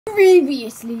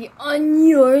Previously on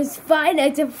yours Five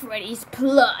Nights at Freddy's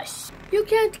plush. You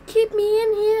can't keep me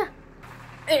in here.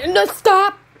 No,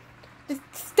 stop. Just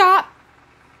stop.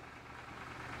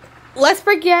 Let's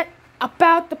forget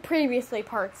about the previously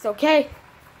parts, okay?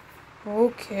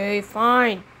 Okay,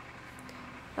 fine.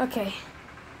 Okay.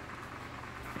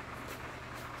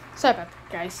 Sorry about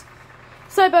that, guys.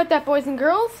 Sorry about that, boys and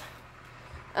girls.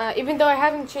 Even though I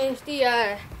haven't changed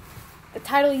the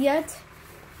title yet,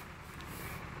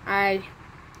 I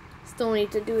still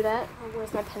need to do that. Oh,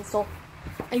 where's my pencil?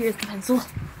 Oh, here's the pencil.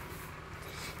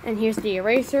 And here's the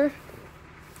eraser.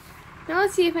 Now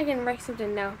let's see if I can write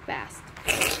something now fast.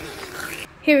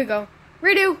 Here we go.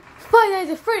 Redo. Five Nights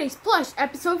at Freddy's plush,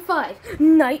 episode 5.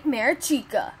 Nightmare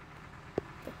Chica.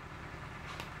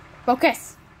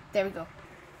 Focus. There we go.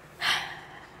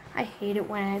 I hate it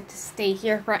when I have to stay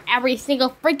here for every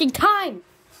single freaking time.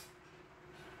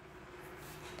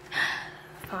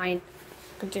 Fine.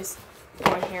 I can just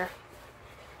go in here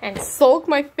and soak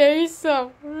my face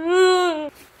up. Hey,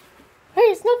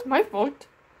 it's not my fault.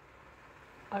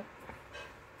 I'm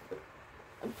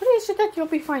pretty sure that you'll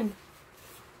be fine.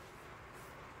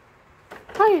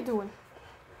 How you doing?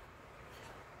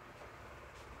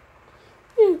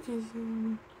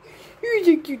 You're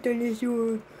a cute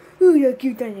dinosaur. Who's a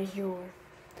cute dinosaur?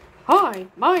 Hi,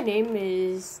 my name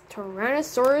is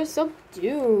Tyrannosaurus of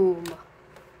Doom.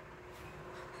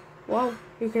 Wow,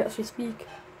 you can actually speak.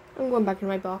 I'm going back in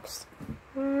my box.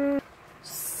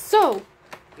 So,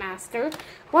 Master,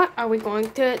 what are we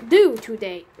going to do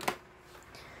today?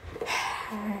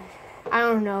 I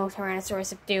don't know,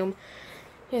 Tyrannosaurus of Doom.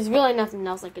 There's really nothing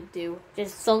else I could do.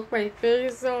 Just soak my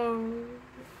face off.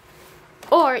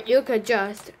 Or you could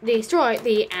just destroy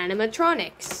the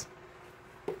animatronics.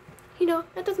 You know,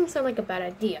 that doesn't sound like a bad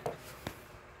idea.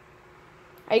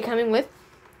 Are you coming with?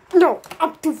 No,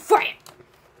 I'm too fat.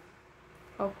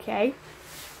 Okay.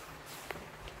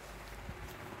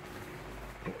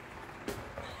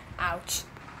 Ouch.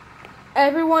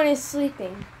 Everyone is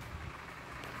sleeping.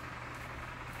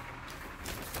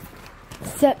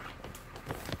 Except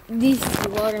these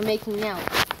two are making out.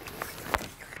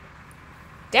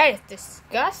 That is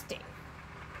disgusting.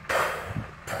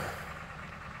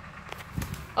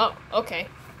 Oh, okay.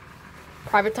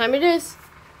 Private time it is.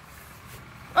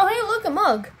 Oh, hey, look, a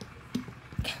mug.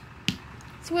 Let's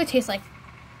see what it tastes like.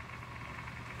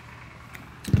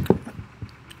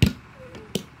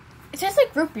 It tastes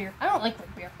like root beer. I don't like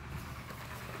root beer.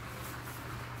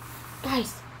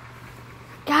 Guys.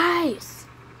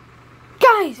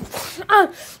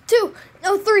 2,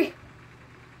 no, 3.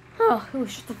 Oh, it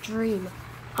was just a dream.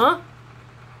 Huh?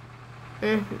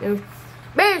 Maybe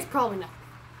it's probably not.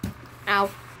 Ow.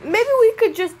 Maybe we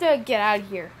could just get out of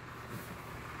here.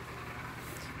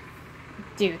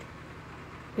 Dude.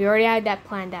 We already had that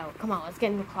planned out. Come on, let's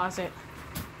get in the closet.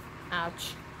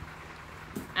 Ouch.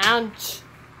 Ouch.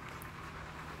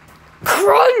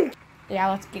 Crunch! Yeah,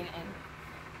 let's get in.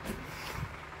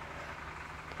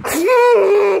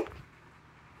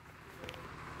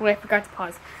 Wait, I forgot to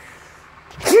pause.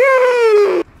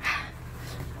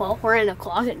 Well, we're in a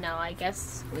closet now, I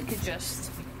guess we could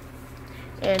just...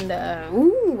 And,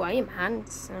 ooh, I am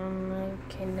handsome.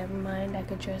 Okay, never mind. I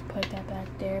could just put that back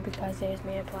there because it is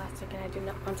made of plastic and I do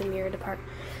not want the mirror to part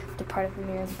of the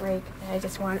mirror to break. And I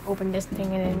just want to open this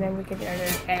thing and then we could...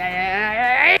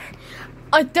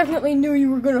 I definitely knew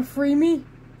you were gonna free me.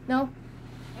 No?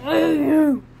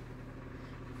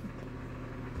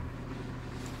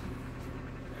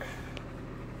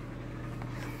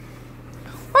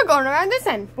 We're going around this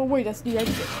end. But wait, that's the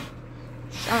exit.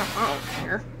 Shut up, I don't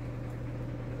care.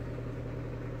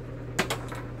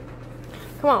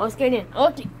 Come on, let's get in.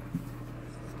 Okay.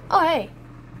 Oh, hey.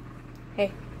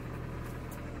 Hey.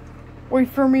 Wait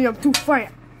for me, I'm too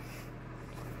fat.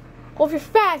 Well, if you're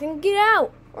fat, then get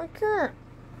out. Or can't.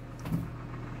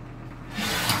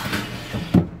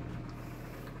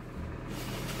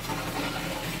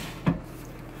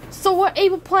 So what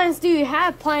evil plans do you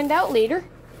have planned out later?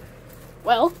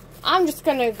 Well, I'm just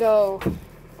gonna go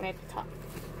at the top.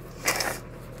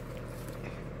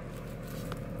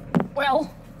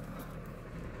 Well,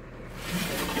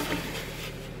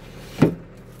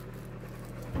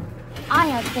 I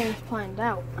have things planned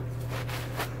out.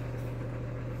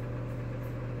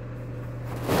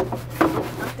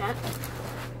 Not that.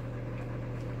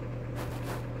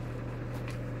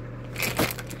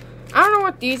 I don't know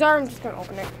what these are, I'm just gonna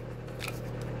open it.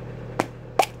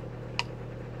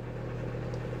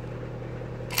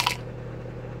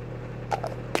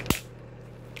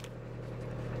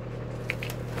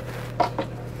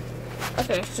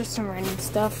 Okay, it's just some random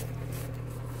stuff.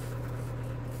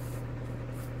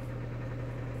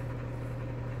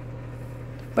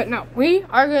 But no, we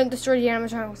are going to destroy the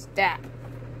animatronic with that.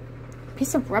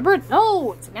 Piece of rubber?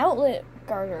 No, it's an outlet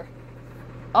garter.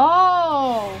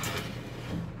 Oh.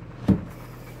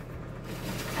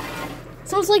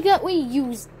 So it's like that we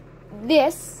use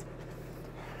this.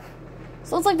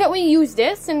 So it's like that we use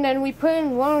this and then we put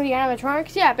in one of the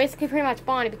animatronics. Yeah, basically pretty much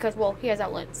Bonnie because, well, he has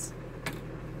outlets.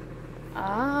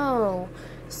 Oh.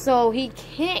 So he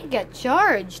can't get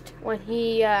charged when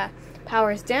he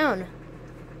powers down.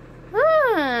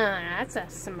 That's a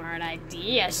smart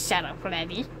idea. Shut up,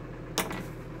 Freddy.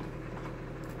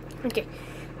 Okay.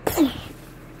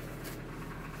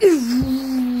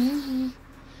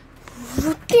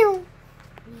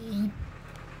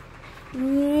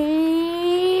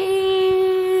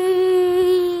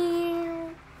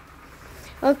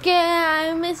 Okay,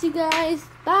 I miss you guys.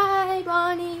 Bye,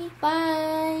 Bonnie.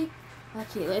 Bye.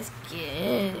 Okay, let's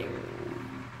get.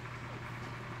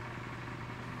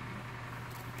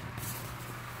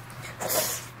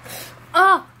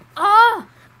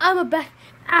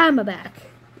 I'm a back.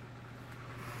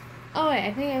 Oh wait,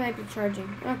 I think I might be charging.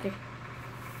 Okay.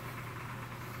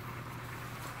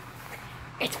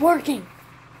 It's working.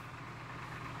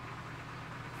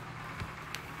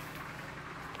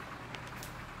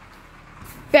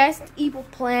 Best evil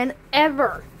plan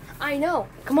ever. I know.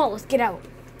 Come on, let's get out.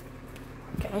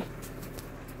 Okay.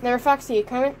 Never Foxy, you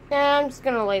coming? Nah, I'm just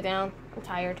gonna lay down. I'm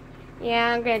tired.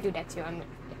 Yeah, I'm gonna do that too.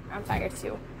 I'm tired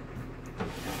too.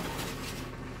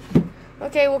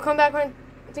 Okay, we'll come back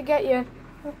to get you.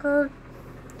 Okay.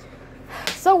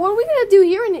 So what are we gonna do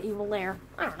here in the evil lair?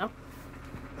 I don't know.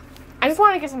 I just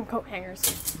want to get some coat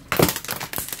hangers.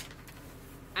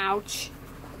 Ouch.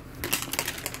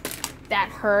 That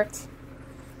hurt.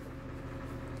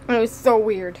 It was so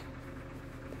weird.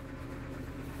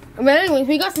 But anyways,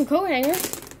 we got some coat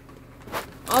hangers.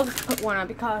 I'll just put one on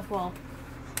because, well,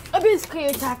 I basically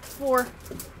attacked 4.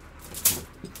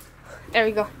 There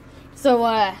we go. So,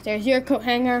 there's your coat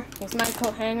hanger, here's my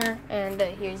coat hanger, and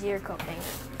here's your coat hanger.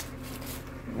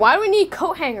 Why do we need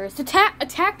coat hangers? To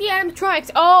attack the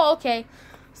animatronics. Oh, okay.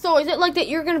 So, is it like that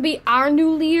you're going to be our new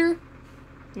leader?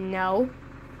 No.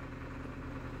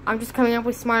 I'm just coming up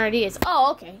with smart ideas.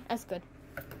 Oh, okay. That's good.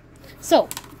 So,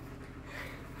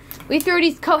 we throw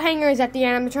these coat hangers at the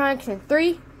animatronics in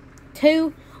 3,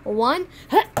 2, 1.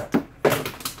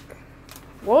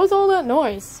 What was all that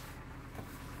noise?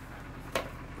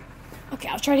 Okay,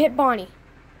 I'll try to hit Bonnie.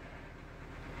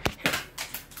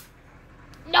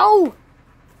 No!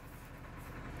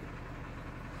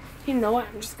 You know what?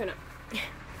 I'm just gonna...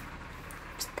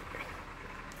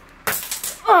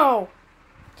 Oh!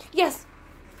 Yes!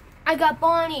 I got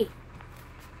Bonnie!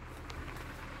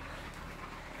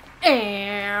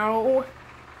 Ow!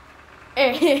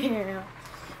 Ow!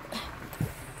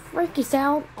 Freak is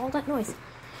out. All that noise.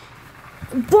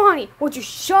 Bonnie! Would you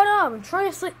shut up? I'm trying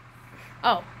to sleep.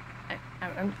 Oh.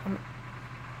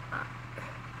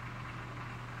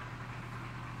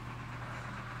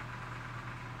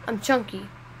 I'm chunky.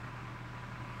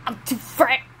 I'm too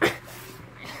fat. I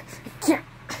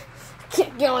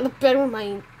can't get on the bed with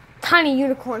my tiny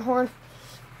unicorn horn.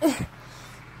 I'm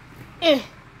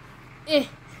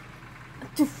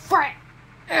too fat.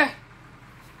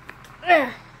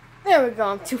 There we go.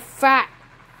 I'm too fat.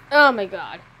 Oh my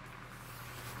god.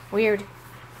 Weird.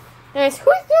 Anyways,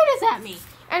 who threw this at me?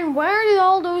 And where did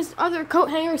all those other coat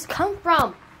hangers come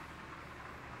from?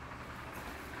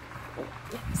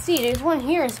 See, there's one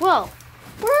here as well.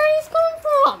 Where are these coming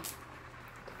from?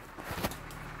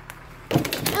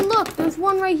 And look, there's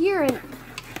one right here. And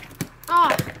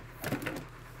oh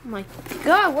my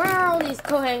god, where are all these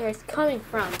coat hangers coming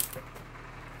from?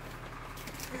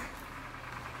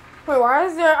 Wait, why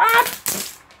is there?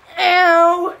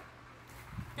 Ew!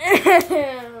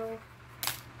 Ew!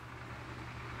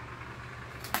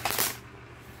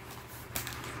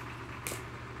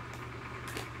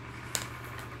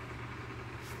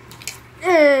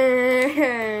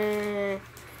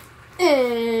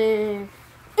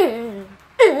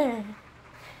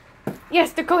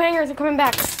 Yes, the coat hangers are coming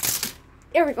back.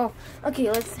 There we go.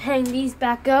 Okay, let's hang these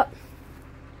back up.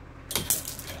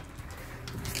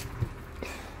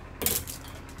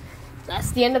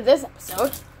 That's the end of this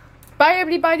episode. Bye,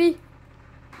 everybody.